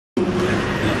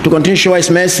to continue to show His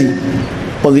mercy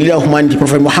on the leader of humanity,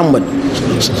 Prophet Muhammad,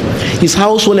 his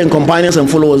household and companions and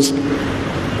followers,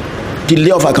 till the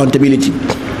day of accountability.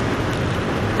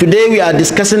 Today we are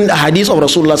discussing the hadith of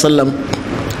Rasulullah sallam,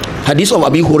 hadith of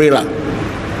Abu Huraira,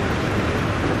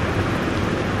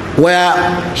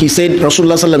 where he said,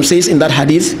 Rasulullah sallam says in that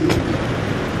hadith,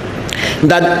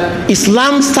 that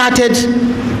Islam started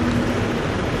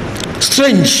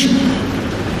strange,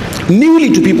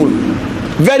 newly to people,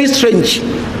 very strange.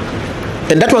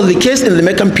 And that was the case in the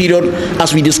Meccan period,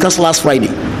 as we discussed last Friday.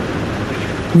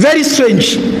 Very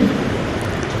strange.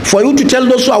 For you to tell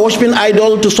those who are worshiping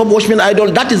idol to stop worshiping idol,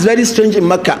 that is very strange in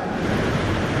Mecca.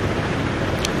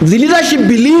 The leadership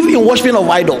believe in worshiping of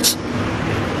idols.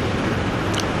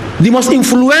 The most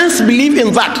influenced believe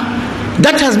in that.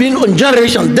 That has been on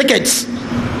generations, decades.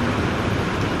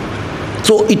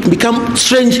 So it becomes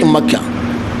strange in Mecca.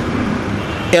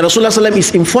 And Rasulullah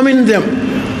is informing them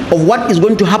of what is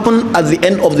going to happen at the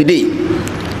end of the day.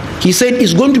 He said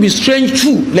it's going to be strange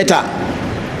too later.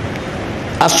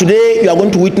 As today you are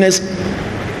going to witness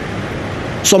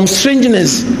some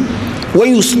strangeness. When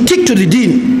you stick to the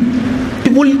deen,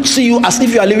 people see you as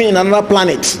if you are living in another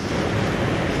planet.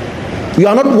 You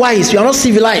are not wise, you are not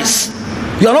civilized,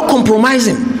 you are not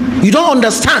compromising, you don't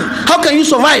understand. How can you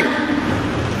survive?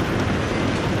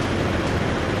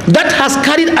 That has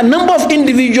carried a number of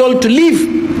individuals to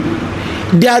live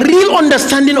their real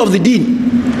understanding of the deen.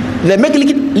 They make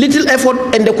little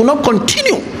effort and they could not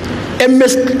continue and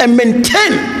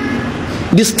maintain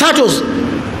the status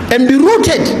and be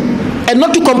rooted and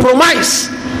not to compromise.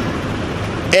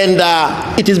 And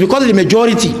it is because the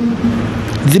majority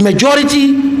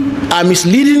are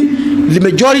misleading, the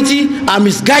majority are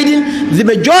misguiding, the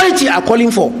majority are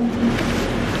calling for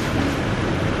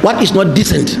what is not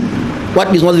decent,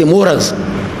 what is not the morals,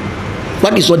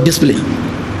 what is not discipline.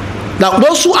 Now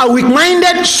those who are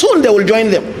weak-minded, soon they will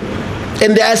join them.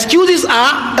 And the excuses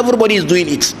are, everybody is doing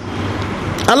it.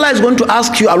 Allah is going to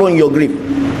ask you alone your grave.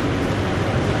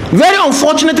 Very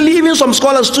unfortunately, even some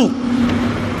scholars too,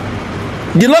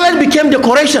 the knowledge became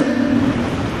decoration,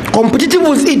 competitive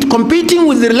with it, competing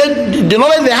with the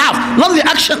knowledge they have, not the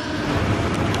action.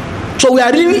 So we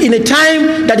are living in a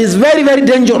time that is very, very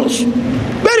dangerous.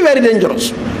 Very, very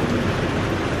dangerous.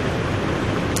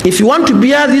 If you want to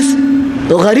bear this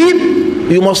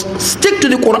gharib, you must stick to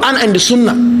the Quran and the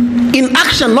Sunnah in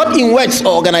action, not in words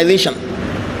or organization.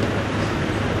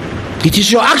 It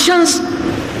is your actions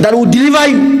that will deliver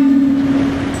you.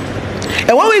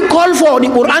 And when we call for the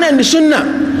Quran and the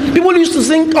Sunnah, people used to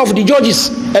think of the judges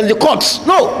and the courts.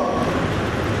 No.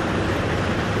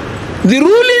 The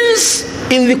rulings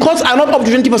in the courts are not up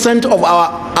to 20% of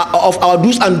our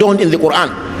do's and don'ts in the Quran.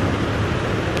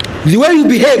 The way you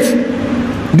behave,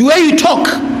 the way you talk,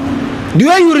 the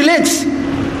way you relate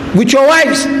with your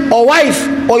wives or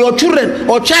wife or your children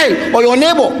or child or your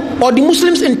neighbor or the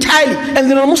Muslims entirely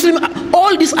and the non-Muslim,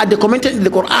 all these are documented in the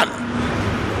Quran.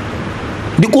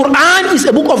 The Quran is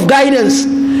a book of guidance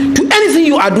to anything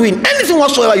you are doing, anything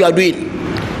whatsoever you are doing.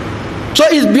 So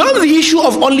it's beyond the issue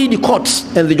of only the courts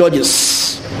and the judges.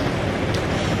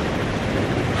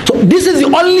 So this is the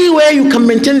only way you can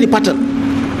maintain the pattern,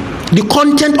 the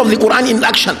content of the Quran in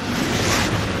action.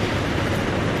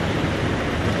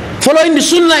 Following the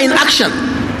Sunnah in action.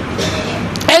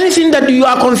 Anything that you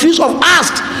are confused of,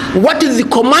 ask, what is the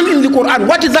command in the Quran?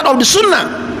 What is that of the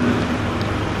Sunnah?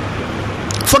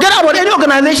 Forget about any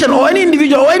organization or any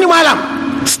individual or any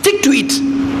malam. Stick to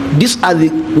it. These are the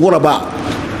ghuraba.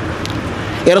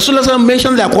 Rasulullah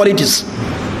mentioned their qualities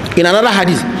in another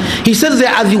hadith. He says they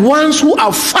are the ones who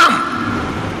are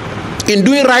firm in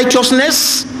doing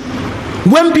righteousness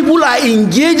when people are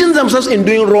engaging themselves in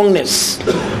doing wrongness.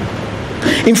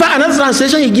 In fact, another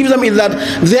translation he gives them is that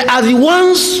they are the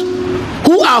ones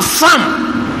who are firm,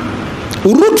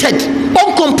 rooted,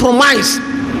 uncompromised,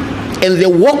 and they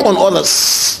work on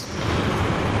others.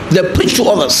 They preach to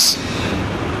others.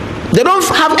 They don't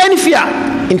have any fear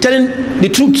in telling the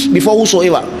truth before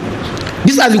whosoever.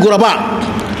 These are the ghuraba.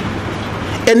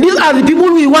 And these are the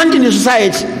people we want in the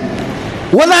society,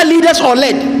 whether leaders or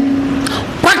led.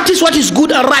 Practice what is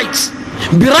good and right.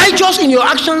 Be righteous in your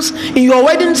actions, in your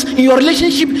weddings, in your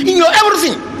relationship, in your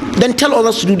everything. Then tell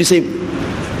others to do the same.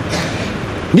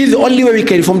 This is the only way we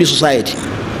can reform the society.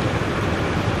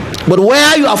 But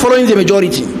where you are following the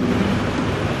majority,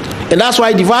 and that's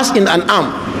why the verse in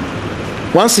An'am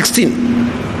 116,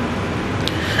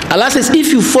 Allah says, if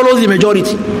you follow the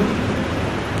majority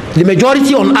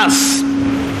on us,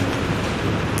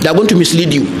 they are going to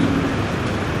mislead you.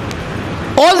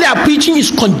 All they are preaching is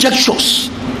conjectures,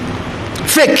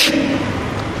 fake,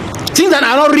 things that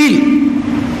are not real,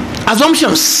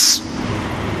 assumptions.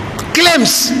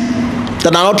 claims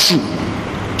that are not true.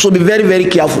 So be very, very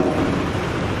careful.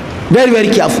 Very, very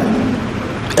careful.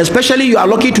 Especially you are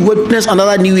lucky to witness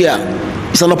another new year.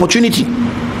 It's an opportunity.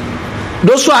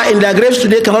 Those who are in their graves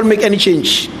today cannot make any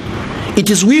change. It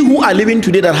is we who are living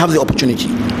today that have the opportunity.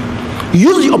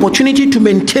 Use the opportunity to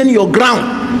maintain your ground.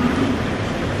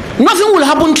 Nothing will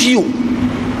happen to you.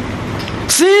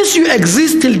 Since you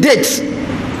exist till date,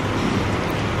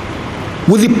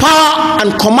 with the power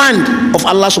and command of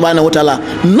Allah subhanahu wa ta'ala,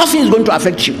 nothing is going to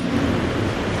affect you.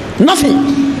 Nothing.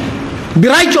 Be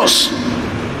righteous.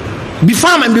 Be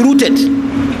firm and be rooted.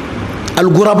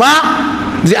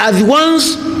 Al-Ghuraba, they are the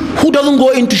ones who doesn't go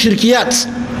into shirkiyat.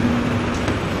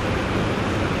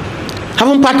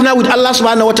 Having partnered with Allah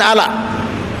subhanahu wa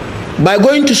ta'ala by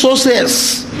going to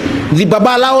sources, the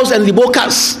Babalaos and the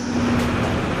Bokas.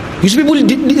 You see people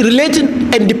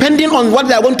relating and depending on what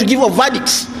they are going to give of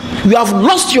verdicts. You have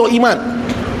lost your iman.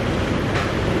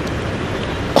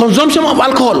 Consumption of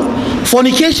alcohol,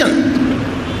 fornication,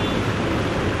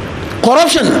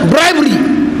 corruption, bribery,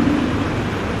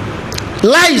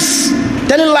 lies,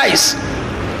 telling lies,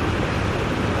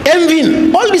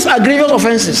 envying, all these are grievous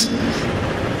offenses.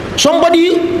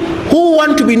 Somebody who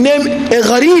want to be named a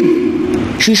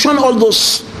gharib should shun all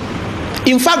those.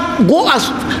 In fact, go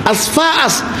as far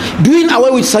as doing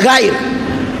away with sagair,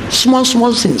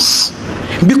 small things.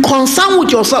 Be concerned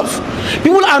with yourself.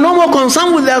 People are no more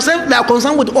concerned with themselves, they are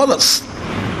concerned with others.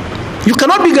 You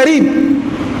cannot be gharib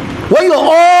when your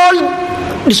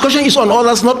all discussion is on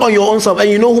others, not on your own self, and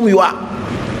you know whom you are.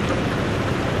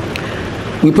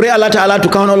 We pray Allah Ta'ala to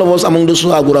count all of us among those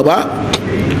who are Ghuraba,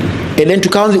 and then to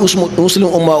count the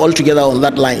Muslim Ummah all together on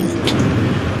that line.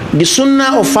 The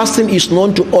sunnah of fasting is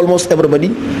known to almost everybody,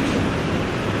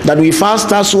 that we fast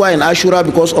Taswa and Ashura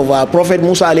because of our Prophet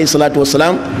Musa alayhi salatu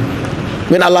wasalam,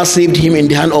 when Allah saved him in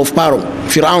the hand of Pharaoh,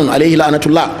 Fir'aun alayhi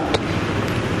la'natullah.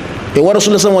 And when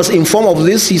Rasulullah was informed of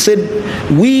this, he said,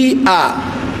 we are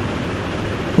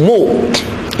more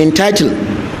entitled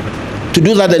to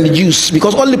do that than the Jews,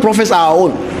 because all the prophets are our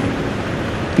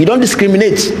own. We don't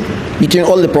discriminate between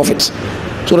all the prophets.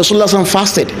 So Rasulullah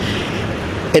fasted,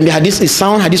 and the hadith is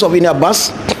sound, hadith of Ibn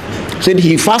Abbas, said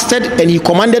he fasted and he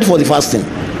commanded for the fasting.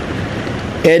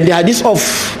 And the hadith of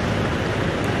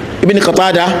Ibn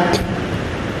Qatada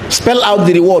spell out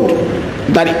the reward,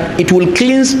 that it will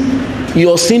cleanse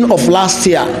your sin of last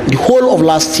year, the whole of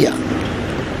last year.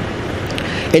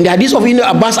 And the hadith of Ibn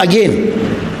Abbas again,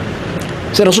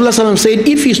 so Rasulullah said,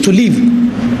 if he is to live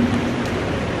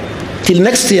till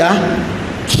next year,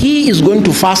 he is going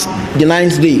to fast the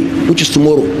 9th day, which is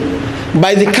tomorrow.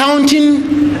 By the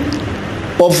counting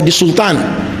of the Sultan,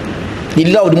 the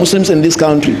leader of the Muslims in this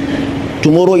country,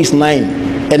 tomorrow is 9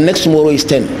 and next tomorrow is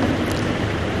 10.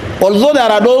 Although there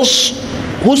are those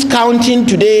whose counting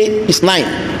today is 9.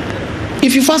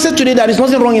 If you fasted today, there is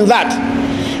nothing wrong in that.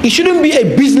 It shouldn't be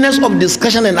a business of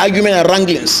discussion and argument and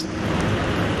wranglings.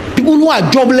 People who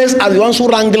are jobless are the ones who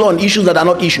wrangle on issues that are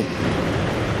not issues.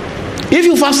 If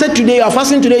you fasted today, you are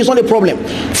fasting today, it's not a problem.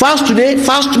 Fast today,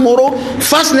 fast tomorrow,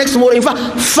 fast next tomorrow. In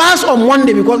fact, fast on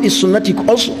Monday because it's sunnatic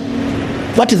also.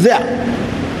 What is there?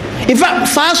 In fact,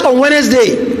 fast on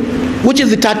Wednesday, which is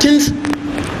the 13th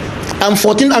and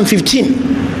 14th and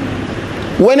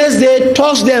 15th. Wednesday,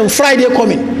 Thursday and Friday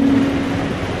coming.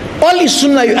 All is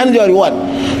sunnah, you earn your reward.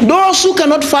 Those who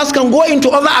cannot fast can go into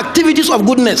other activities of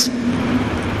goodness.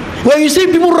 When you see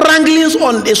people wrangling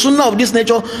on a sunnah of this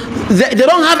nature, they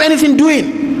don't have anything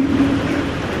doing.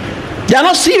 They are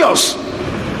not serious.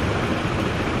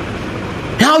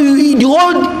 Now the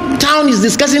whole town is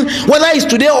discussing whether it's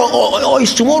today or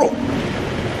it's tomorrow.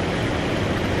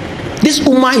 This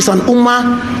ummah is an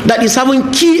ummah that is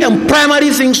having key and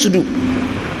primary things to do.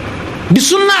 The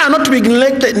sunnah are not to be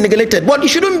neglected, but it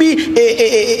shouldn't be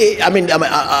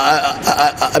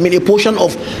a portion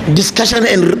of discussion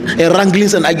and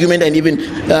wranglings and argument, and even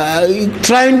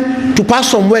trying to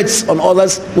pass some words on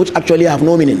others which actually have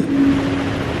no meaning.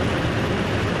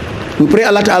 We pray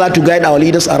Allah Ta'ala to guide our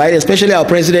leaders aright, especially our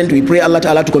president. We pray Allah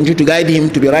Ta'ala to continue to guide him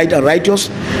to be right and righteous.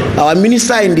 Our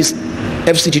minister in this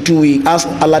FCT too, we ask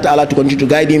Allah Ta'ala to continue to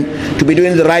guide him to be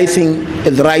doing the right thing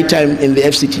at the right time in the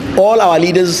FCT. All our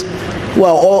leaders who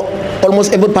are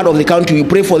almost every part of the country, we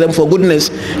pray for them for goodness.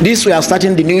 This we are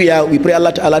starting the new year, we pray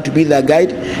Allah Ta'ala to be their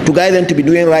guide, to guide them to be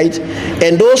doing right.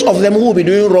 And those of them who will be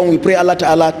doing wrong, we pray Allah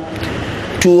Ta'ala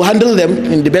to handle them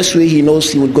in the best way he knows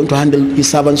he will going to handle his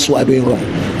servants who are doing wrong.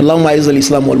 اللهم اعز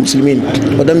الاسلام والمسلمين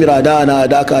ودمر اعداءنا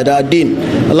اعداءك اعداء الدين.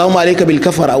 اللهم عليك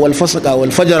بالكفر والفسق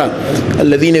والفجر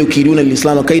الذين يكيدون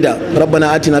الاسلام كيدا.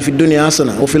 ربنا آتنا في الدنيا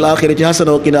حسنه وفي الاخره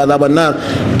حسنه وقنا عذاب النار.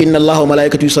 ان الله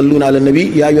وملائكته يصلون على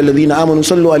النبي يا ايها الذين امنوا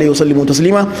صلوا عليه وسلموا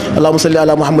تسليما. اللهم صل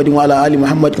على محمد وعلى ال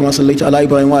محمد كما صليت على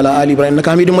ابراهيم وعلى ال ابراهيم انك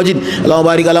حميد مجيد. اللهم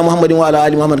بارك على محمد وعلى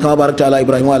ال محمد كما باركت على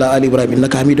ابراهيم وعلى ال ابراهيم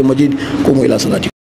انك حميد مجيد. قوموا الى صلاتكم.